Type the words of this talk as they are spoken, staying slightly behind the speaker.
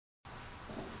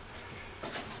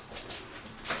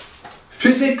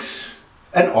Physics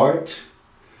and art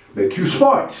make you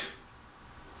smart.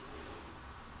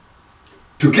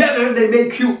 Together they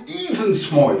make you even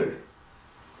smarter.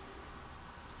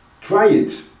 Try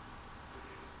it.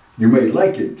 You may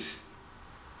like it.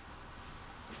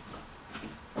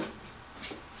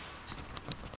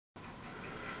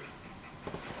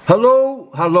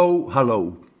 Hello, hello,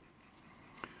 hello.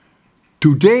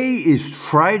 Today is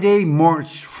Friday,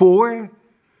 March 4,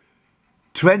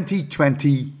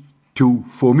 2022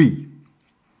 for me.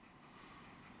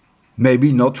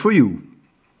 Maybe not for you.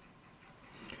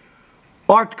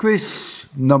 Art quiz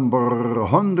number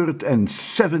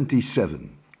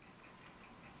 177.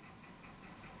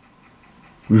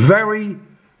 Very,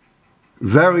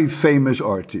 very famous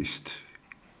artist.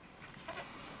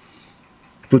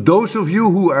 For those of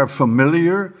you who are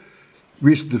familiar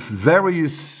with the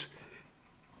various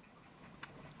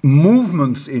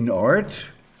movements in art,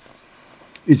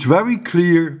 it's very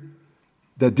clear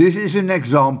that this is an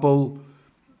example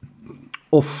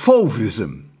of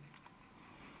Fauvism.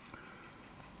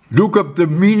 Look up the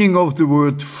meaning of the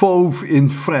word fauve in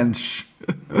French.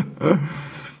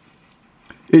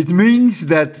 It means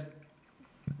that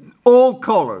all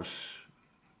colors,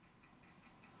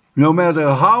 no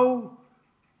matter how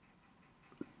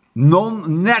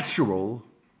non-natural,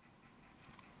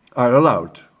 are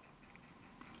allowed.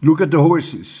 Look at the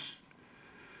horses.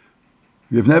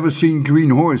 You've never seen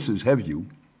green horses, have you?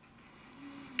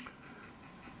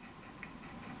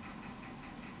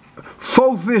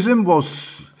 Fauvism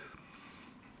was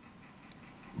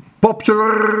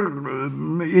popular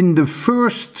in the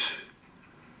first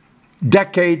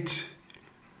decade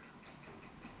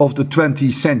of the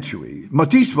 20th century.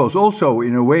 Matisse was also,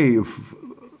 in a way, a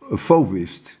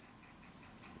Fauvist.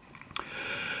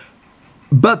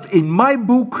 But in my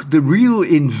book, the real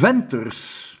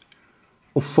inventors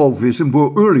of Fauvism were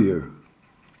earlier.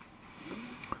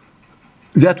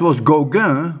 That was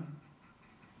Gauguin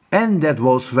and that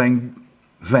was Van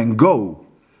Gogh.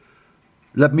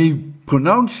 Let me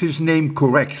pronounce his name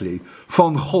correctly.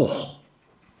 Van Gogh.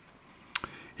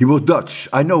 He was Dutch.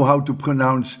 I know how to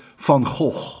pronounce Van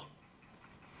Gogh.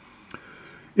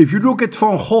 If you look at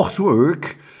Van Gogh's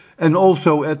work and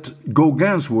also at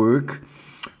Gauguin's work,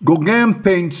 Gauguin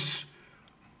paints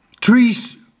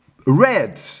trees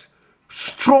red,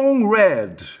 strong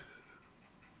red.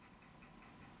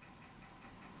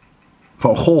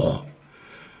 Van Gogh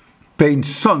paints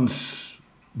suns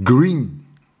green.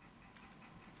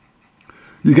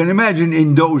 You can imagine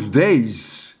in those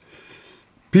days,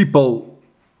 people,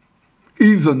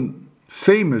 even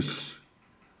famous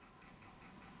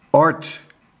art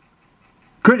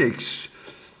critics,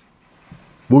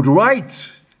 would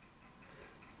write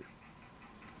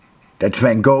that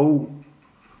Van Gogh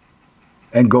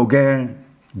and Gauguin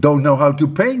don't know how to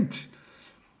paint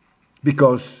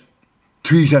because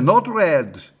trees are not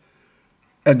red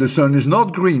and the sun is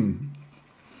not green.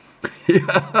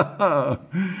 Yeah.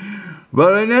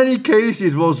 Well, in any case,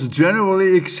 it was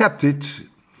generally accepted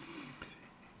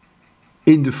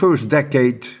in the first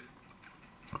decade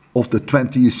of the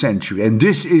 20th century. And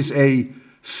this is a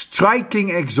striking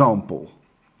example.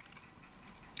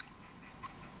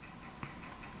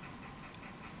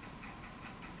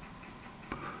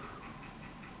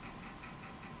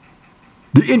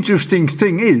 The interesting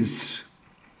thing is,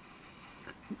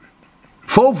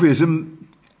 Fauvism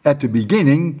at the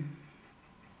beginning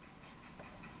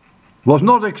was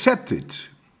not accepted.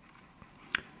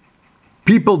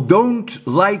 People don't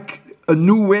like a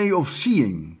new way of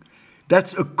seeing.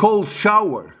 That's a cold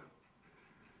shower.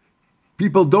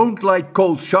 People don't like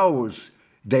cold showers.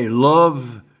 They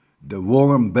love the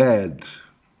warm bed.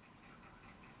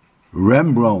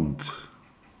 Rembrandt,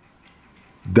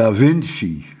 Da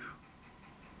Vinci,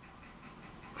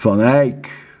 Van Eyck,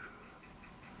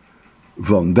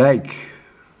 Van Dijk,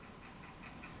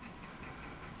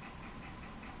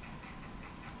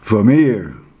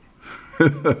 Vermeer.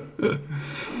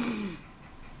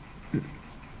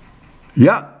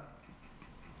 Yeah.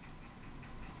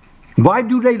 Why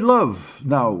do they love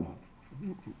now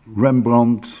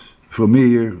Rembrandt,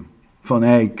 Vermeer, Van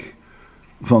Eyck,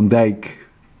 Van Dijk?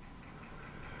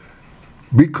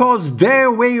 Because their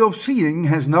way of seeing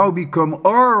has now become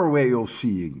our way of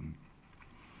seeing.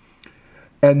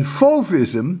 And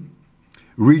Fauvism,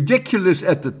 ridiculous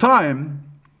at the time,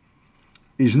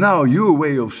 is now your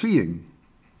way of seeing.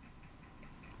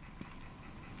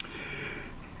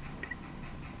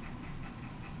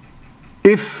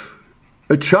 If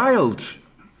a child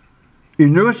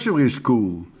in nursery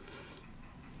school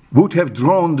would have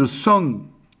drawn the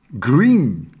sun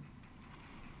green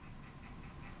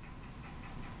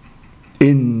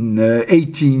in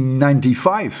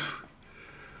 1895,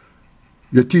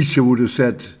 The teacher would have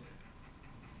said,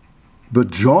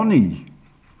 "But Johnny,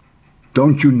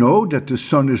 don't you know that the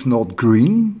sun is not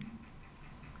green?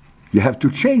 You have to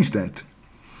change that."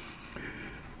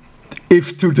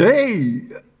 If today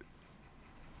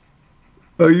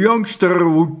a youngster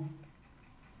would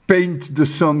paint the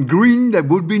sun green, there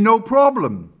would be no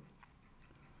problem.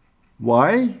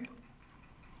 Why?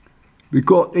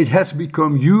 Because it has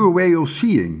become your way of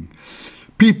seeing.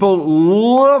 People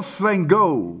love Van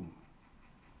Gogh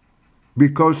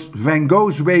because Van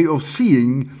Gogh's way of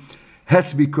seeing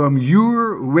has become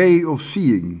your way of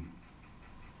seeing.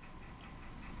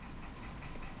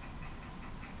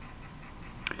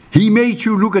 He made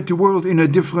you look at the world in a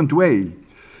different way.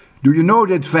 Do you know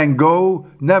that Van Gogh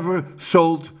never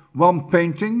sold one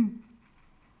painting?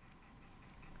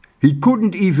 He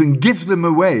couldn't even give them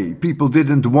away. People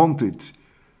didn't want it.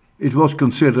 It was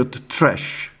considered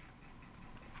trash.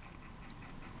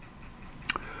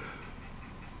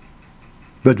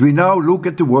 But we now look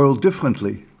at the world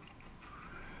differently.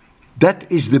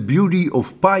 That is the beauty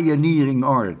of pioneering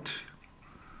art.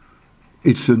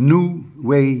 It's a new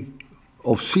way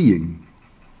of seeing.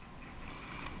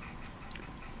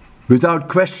 Without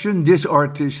question, this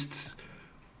artist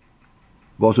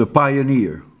was a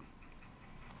pioneer.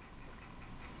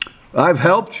 I've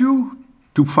helped you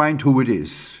to find who it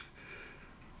is.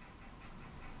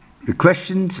 The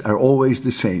questions are always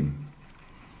the same.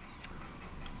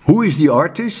 Who is the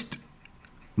artist?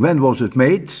 When was it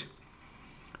made?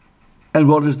 And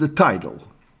what is the title?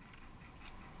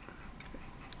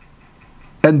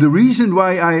 And the reason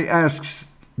why I asked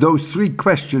those three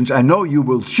questions, I know you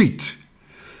will cheat.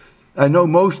 I know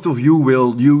most of you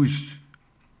will use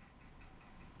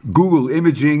Google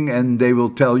imaging and they will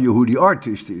tell you who the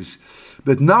artist is.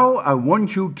 But now I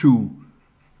want you to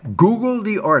Google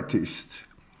the artist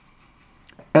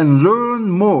and learn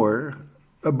more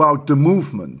about the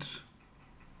movement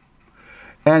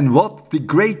and what the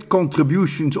great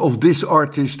contributions of this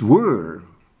artist were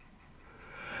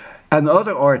and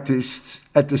other artists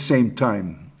at the same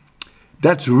time.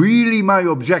 That's really my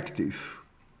objective.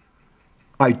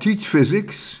 I teach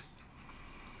physics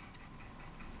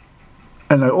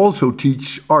and I also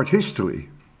teach art history.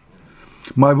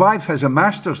 My wife has a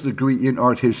master's degree in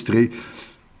art history,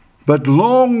 but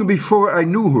long before I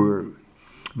knew her,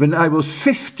 when I was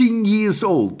 15 years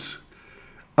old,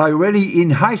 I already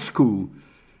in high school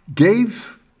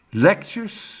gave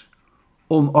lectures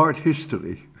on art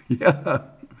history. Yeah,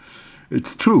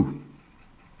 it's true.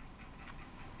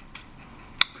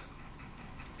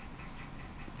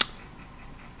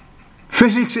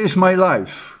 Physics is my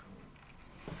life.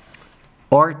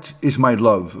 Art is my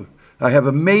love. I have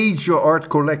a major art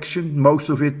collection. Most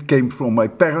of it came from my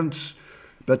parents,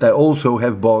 but I also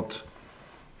have bought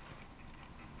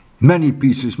many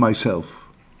pieces myself.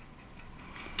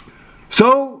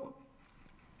 So,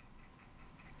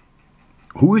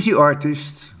 who is the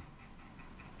artist?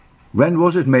 When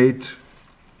was it made?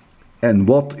 And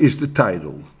what is the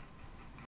title?